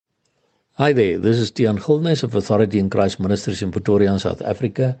Hi there, this is Tian Gilnes of Authority in Christ Ministries in Pretoria, South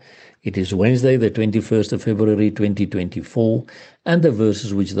Africa. It is Wednesday, the 21st of February, 2024, and the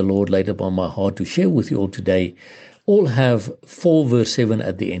verses which the Lord laid upon my heart to share with you all today all have 4 verse 7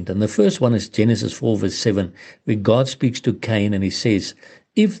 at the end. And the first one is Genesis 4 verse 7, where God speaks to Cain and he says,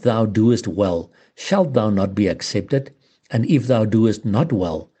 "If thou doest well, shalt thou not be accepted? And if thou doest not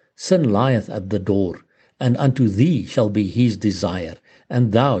well, sin lieth at the door, and unto thee shall be his desire,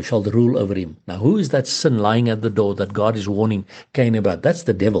 and thou shalt rule over him." Now, who is that sin lying at the door that God is warning Cain about? That's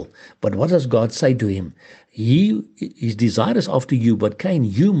the devil. But what does God say to him? His desire is after you, but Cain,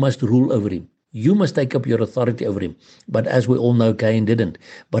 you must rule over him. You must take up your authority over him. But as we all know, Cain didn't.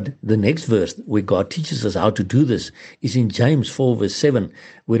 But the next verse where God teaches us how to do this is in James 4 verse 7,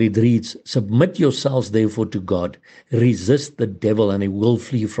 where it reads, "Submit yourselves therefore to God, resist the devil and he will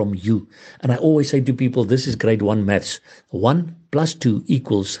flee from you." And I always say to people, this is grade 1 maths. 1 plus 2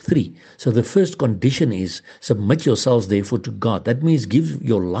 equals 3. So the first condition is submit yourselves therefore to God. That means give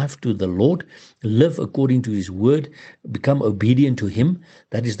your life to the Lord, live according to his word, become obedient to him.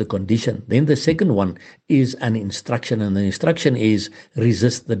 That is the condition. Then the second one is an instruction, and the instruction is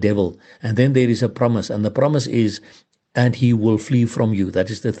resist the devil. And then there is a promise, and the promise is, and he will flee from you.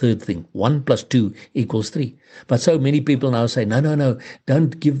 That is the third thing. 1 plus 2 equals 3. But so many people now say, no,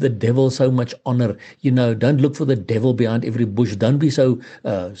 don't give the devil so much honor. Don't look for the devil behind every bush. Don't be so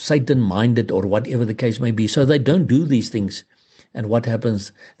Satan-minded or whatever the case may be. So they don't do these things. And what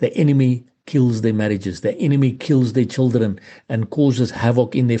happens? The enemy kills their marriages. The enemy kills their children and causes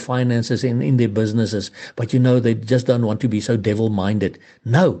havoc in their finances and in their businesses. But they just don't want to be so devil-minded.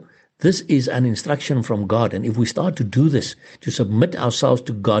 No. This is an instruction from God, and if we start to do this, to submit ourselves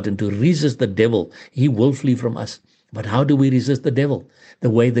to God and to resist the devil, he will flee from us. But how do we resist the devil? The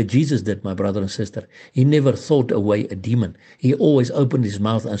way that Jesus did, my brother and sister. He never thought away a demon. He always opened his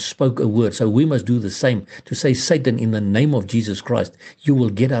mouth and spoke a word. So we must do the same, to say, Satan, in the name of Jesus Christ, you will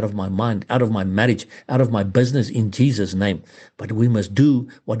get out of my mind, out of my marriage, out of my business in Jesus' name. But we must do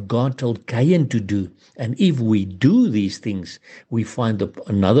what God told Cain to do. And if we do these things, we find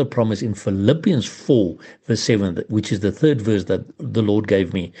another promise in Philippians 4, verse 7, which is the third verse that the Lord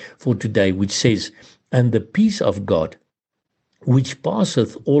gave me for today, which says, "And the peace of God, which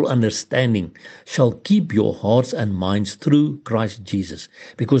passeth all understanding, shall keep your hearts and minds through Christ Jesus."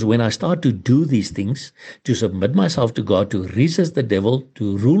 Because when I start to do these things, to submit myself to God, to resist the devil,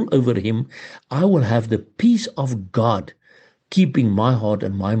 to rule over him, I will have the peace of God keeping my heart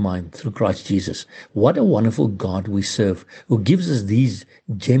and my mind through Christ Jesus. What a wonderful God we serve, who gives us these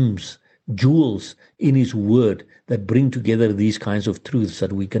gems, jewels in his word that bring together these kinds of truths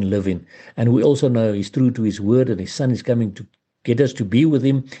that we can live in. And we also know he's true to his word, and his son is coming to get us to be with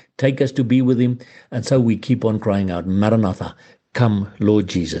him, take us to be with him. And so we keep on crying out, Maranatha, come Lord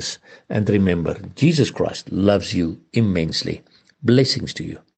Jesus. And remember, Jesus Christ loves you immensely. Blessings to you.